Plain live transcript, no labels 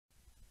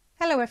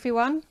Hello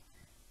everyone,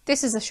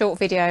 this is a short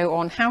video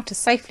on how to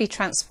safely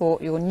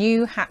transport your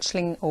new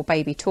hatchling or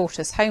baby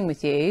tortoise home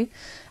with you,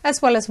 as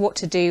well as what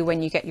to do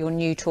when you get your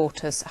new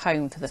tortoise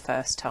home for the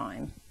first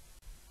time.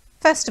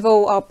 First of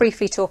all, I'll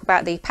briefly talk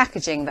about the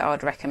packaging that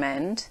I'd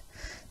recommend.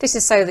 This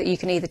is so that you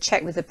can either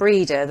check with the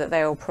breeder that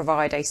they will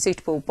provide a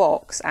suitable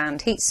box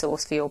and heat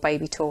source for your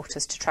baby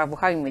tortoise to travel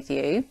home with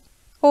you,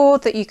 or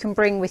that you can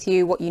bring with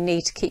you what you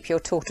need to keep your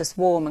tortoise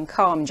warm and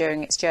calm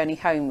during its journey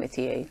home with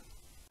you.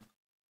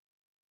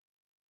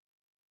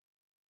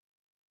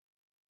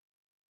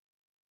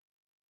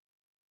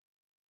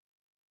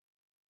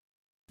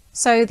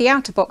 So the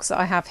outer box that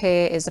I have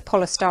here is a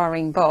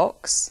polystyrene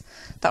box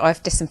that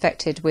I've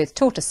disinfected with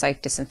tortoise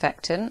safe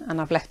disinfectant, and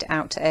I've left it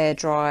out to air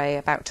dry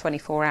about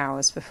 24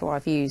 hours before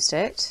I've used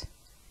it.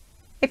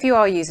 If you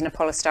are using a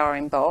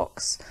polystyrene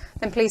box,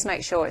 then please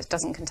make sure it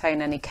doesn't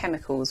contain any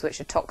chemicals which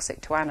are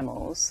toxic to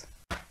animals.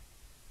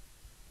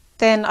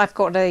 Then I've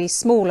got a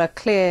smaller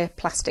clear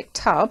plastic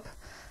tub,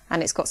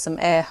 and it's got some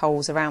air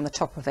holes around the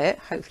top of it.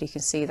 Hopefully you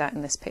can see that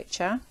in this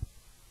picture.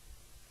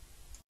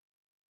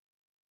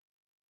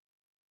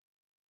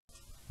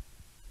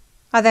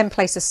 I then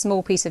place a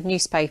small piece of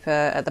newspaper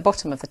at the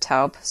bottom of the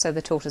tub so the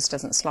tortoise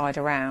doesn't slide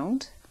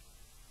around.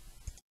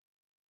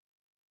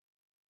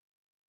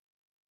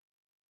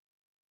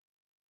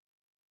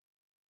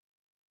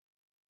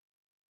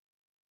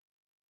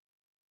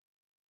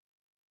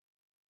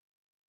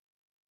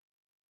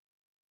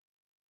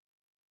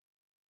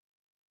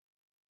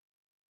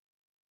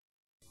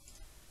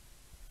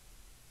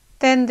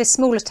 Then this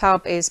smaller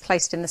tub is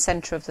placed in the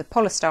centre of the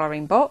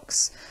polystyrene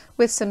box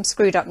with some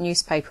screwed up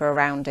newspaper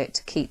around it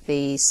to keep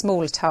the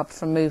smaller tub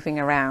from moving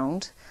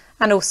around,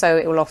 and also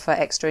it will offer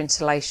extra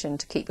insulation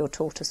to keep your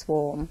tortoise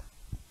warm.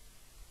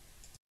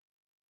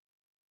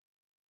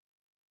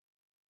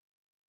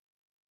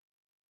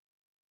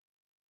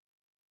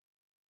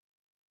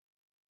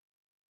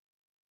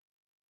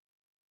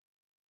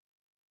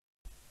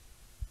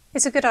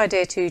 It's a good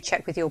idea to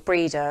check with your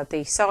breeder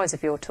the size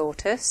of your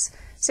tortoise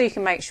so you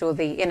can make sure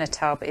the inner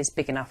tub is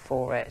big enough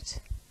for it.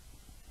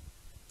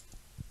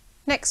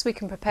 Next we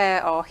can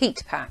prepare our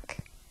heat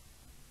pack.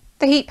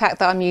 The heat pack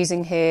that I'm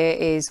using here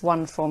is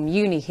one from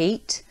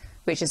Uniheat,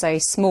 which is a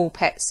small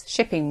pets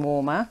shipping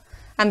warmer,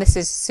 and this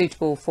is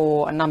suitable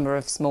for a number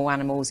of small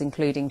animals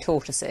including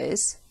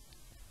tortoises.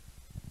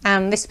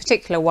 And this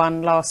particular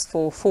one lasts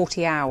for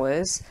 40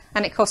 hours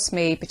and it costs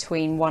me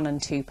between £1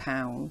 and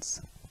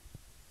 £2.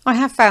 I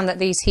have found that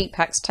these heat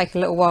packs take a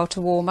little while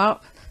to warm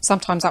up,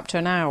 sometimes up to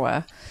an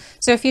hour.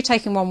 So if you're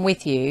taking one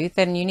with you,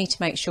 then you need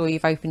to make sure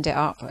you've opened it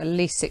up at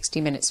least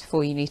 60 minutes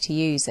before you need to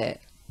use it.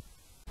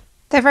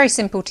 They're very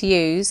simple to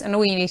use, and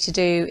all you need to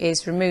do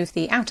is remove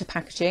the outer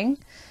packaging,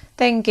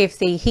 then give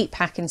the heat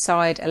pack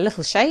inside a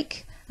little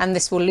shake, and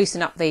this will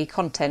loosen up the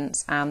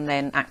contents and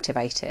then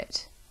activate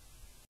it.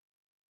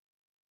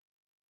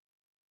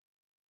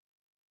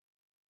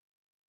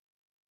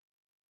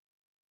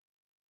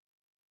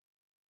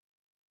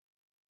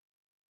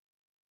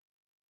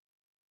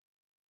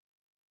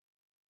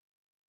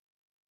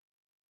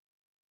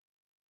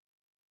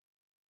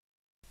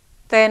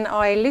 Then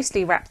I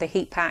loosely wrap the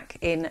heat pack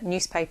in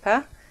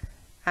newspaper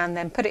and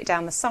then put it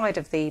down the side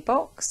of the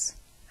box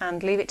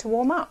and leave it to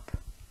warm up.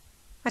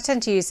 I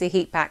tend to use the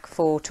heat pack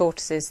for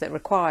tortoises that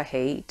require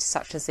heat,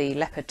 such as the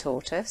leopard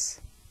tortoise,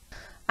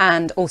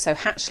 and also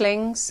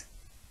hatchlings,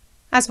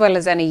 as well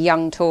as any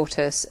young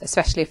tortoise,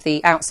 especially if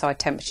the outside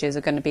temperatures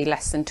are going to be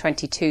less than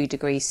 22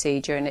 degrees C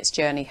during its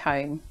journey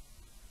home.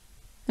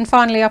 And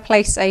finally I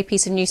place a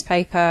piece of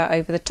newspaper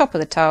over the top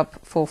of the tub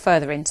for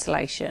further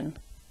insulation.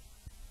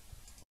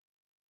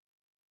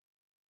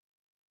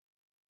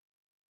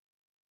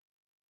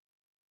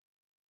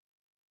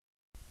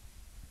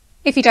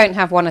 If you don't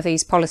have one of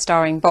these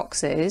polystyrene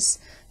boxes,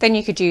 then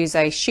you could use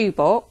a shoe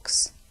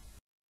box,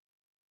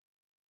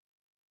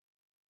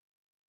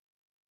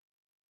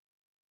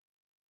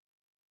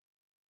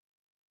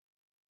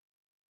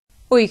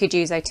 or you could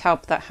use a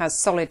tub that has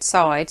solid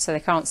sides so they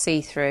can't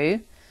see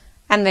through,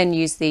 and then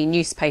use the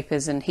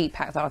newspapers and heat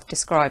pack that I've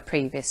described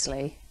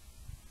previously.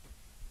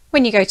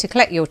 When you go to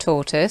collect your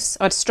tortoise,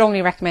 I'd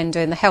strongly recommend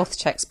doing the health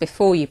checks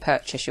before you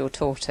purchase your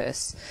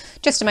tortoise,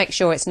 just to make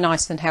sure it's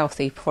nice and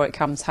healthy before it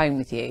comes home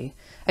with you,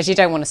 as you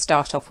don't want to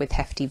start off with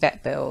hefty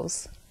vet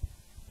bills.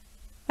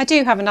 I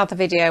do have another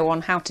video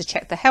on how to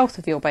check the health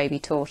of your baby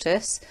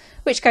tortoise,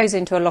 which goes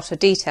into a lot of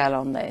detail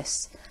on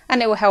this,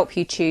 and it will help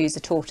you choose a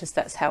tortoise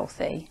that's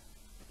healthy.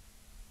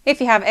 If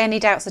you have any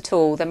doubts at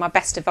all, then my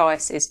best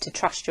advice is to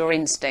trust your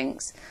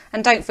instincts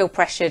and don't feel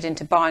pressured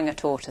into buying a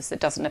tortoise that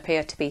doesn't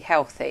appear to be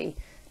healthy,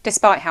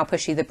 despite how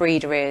pushy the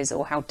breeder is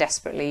or how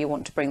desperately you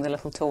want to bring the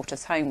little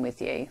tortoise home with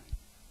you.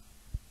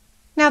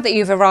 Now that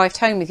you've arrived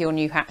home with your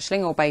new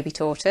hatchling or baby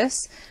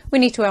tortoise, we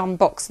need to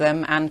unbox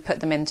them and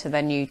put them into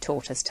their new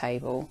tortoise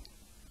table.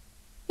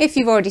 If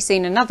you've already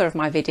seen another of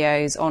my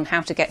videos on how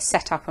to get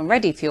set up and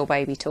ready for your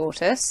baby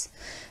tortoise,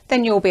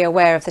 then you'll be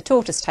aware of the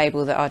tortoise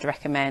table that I'd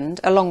recommend,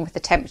 along with the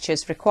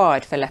temperatures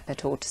required for leopard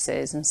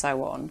tortoises and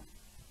so on.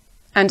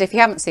 And if you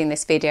haven't seen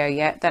this video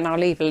yet, then I'll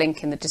leave a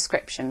link in the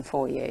description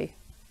for you.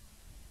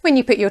 When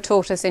you put your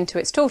tortoise into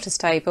its tortoise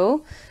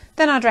table,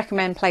 then I'd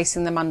recommend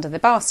placing them under the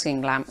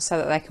basking lamp so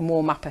that they can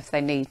warm up if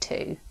they need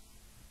to.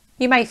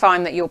 You may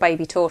find that your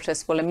baby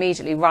tortoise will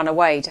immediately run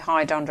away to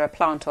hide under a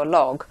plant or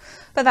log,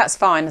 but that's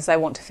fine as they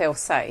want to feel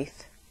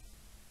safe.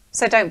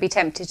 So don't be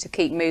tempted to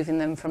keep moving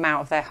them from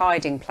out of their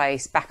hiding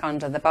place back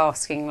under the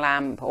basking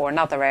lamp or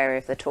another area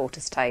of the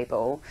tortoise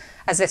table,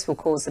 as this will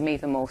cause them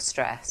even more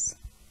stress.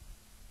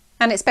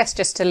 And it's best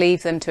just to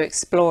leave them to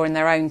explore in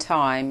their own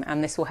time,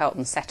 and this will help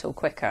them settle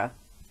quicker.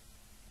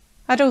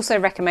 I'd also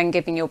recommend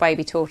giving your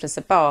baby tortoise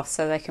a bath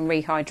so they can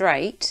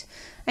rehydrate,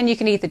 and you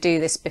can either do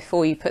this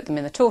before you put them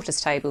in the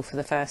tortoise table for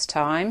the first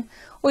time,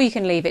 or you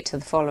can leave it to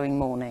the following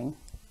morning.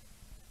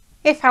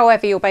 If,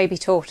 however, your baby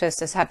tortoise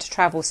has had to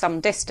travel some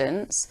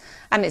distance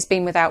and it's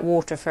been without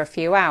water for a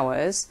few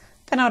hours,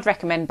 then I'd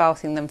recommend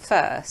bathing them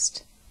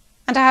first.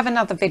 And I have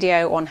another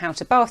video on how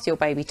to bath your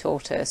baby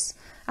tortoise,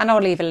 and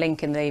I'll leave a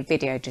link in the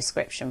video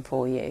description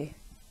for you.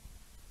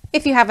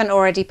 If you haven't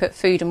already put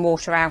food and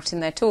water out in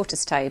their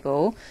tortoise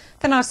table,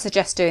 then I'd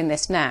suggest doing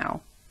this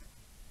now.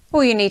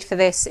 All you need for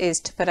this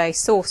is to put a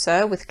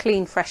saucer with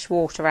clean fresh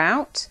water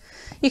out.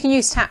 You can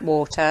use tap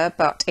water,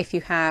 but if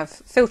you have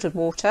filtered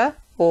water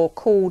or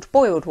cooled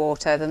boiled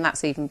water, then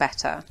that's even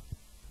better.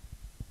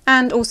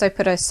 And also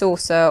put a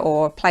saucer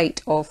or a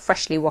plate of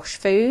freshly washed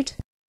food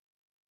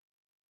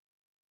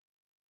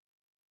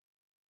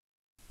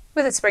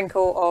with a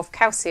sprinkle of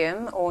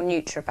calcium or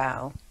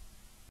Nutribal.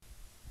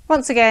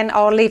 Once again,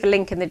 I'll leave a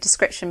link in the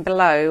description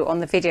below on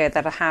the video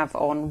that I have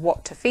on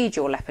what to feed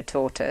your leopard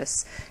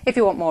tortoise if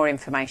you want more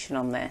information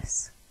on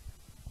this.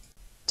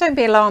 Don't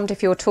be alarmed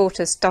if your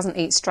tortoise doesn't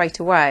eat straight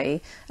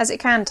away, as it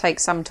can take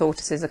some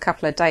tortoises a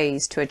couple of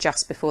days to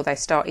adjust before they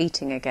start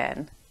eating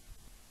again.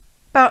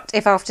 But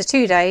if after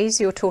 2 days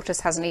your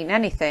tortoise hasn't eaten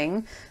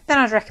anything, then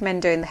I'd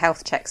recommend doing the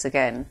health checks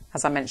again,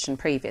 as I mentioned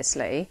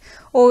previously,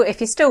 or if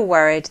you're still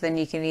worried, then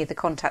you can either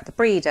contact the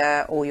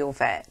breeder or your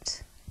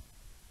vet.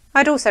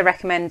 I'd also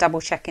recommend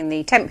double checking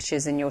the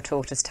temperatures in your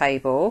tortoise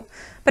table,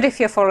 but if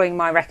you're following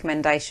my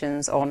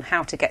recommendations on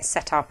how to get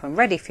set up and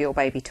ready for your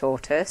baby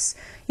tortoise,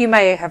 you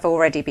may have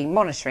already been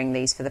monitoring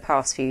these for the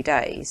past few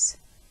days.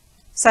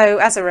 So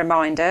as a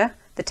reminder,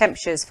 the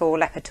temperatures for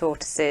leopard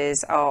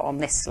tortoises are on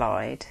this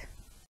slide.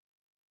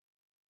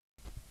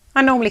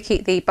 I normally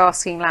keep the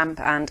basking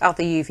lamp and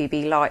other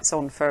UVB lights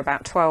on for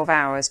about 12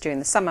 hours during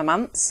the summer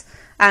months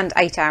and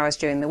 8 hours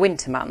during the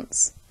winter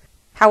months.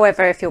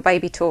 However, if your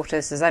baby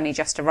tortoise has only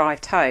just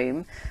arrived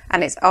home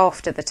and it's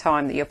after the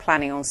time that you're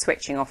planning on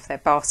switching off their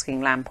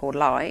basking lamp or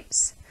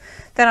lights,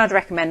 then I'd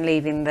recommend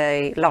leaving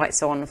the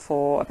lights on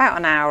for about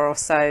an hour or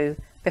so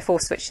before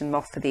switching them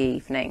off for the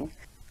evening.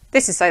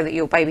 This is so that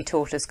your baby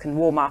tortoise can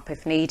warm up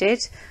if needed,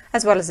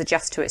 as well as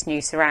adjust to its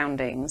new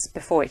surroundings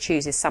before it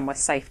chooses somewhere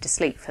safe to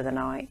sleep for the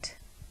night.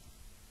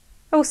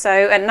 Also,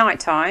 at night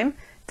time,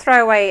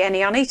 throw away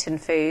any uneaten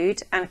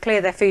food and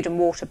clear their food and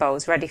water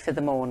bowls ready for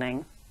the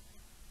morning.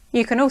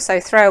 You can also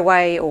throw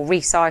away or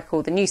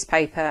recycle the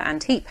newspaper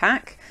and heat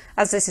pack,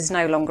 as this is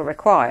no longer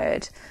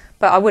required,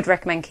 but I would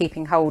recommend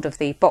keeping hold of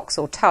the box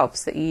or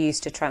tubs that you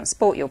use to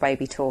transport your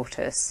baby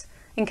tortoise,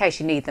 in case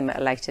you need them at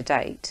a later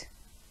date.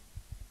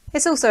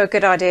 It's also a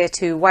good idea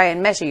to weigh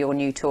and measure your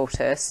new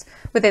tortoise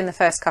within the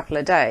first couple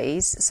of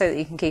days so that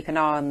you can keep an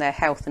eye on their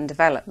health and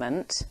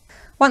development.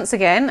 Once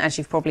again, as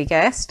you've probably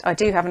guessed, I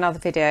do have another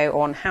video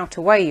on how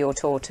to weigh your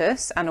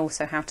tortoise and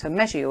also how to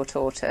measure your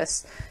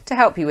tortoise to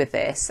help you with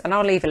this, and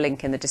I'll leave a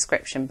link in the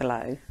description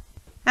below.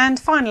 And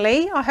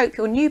finally, I hope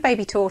your new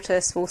baby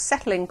tortoise will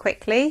settle in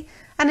quickly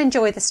and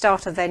enjoy the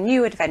start of their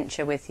new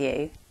adventure with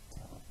you.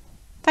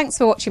 Thanks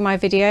for watching my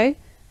video,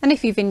 and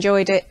if you've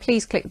enjoyed it,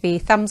 please click the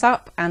thumbs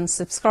up and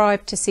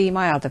subscribe to see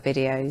my other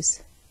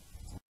videos.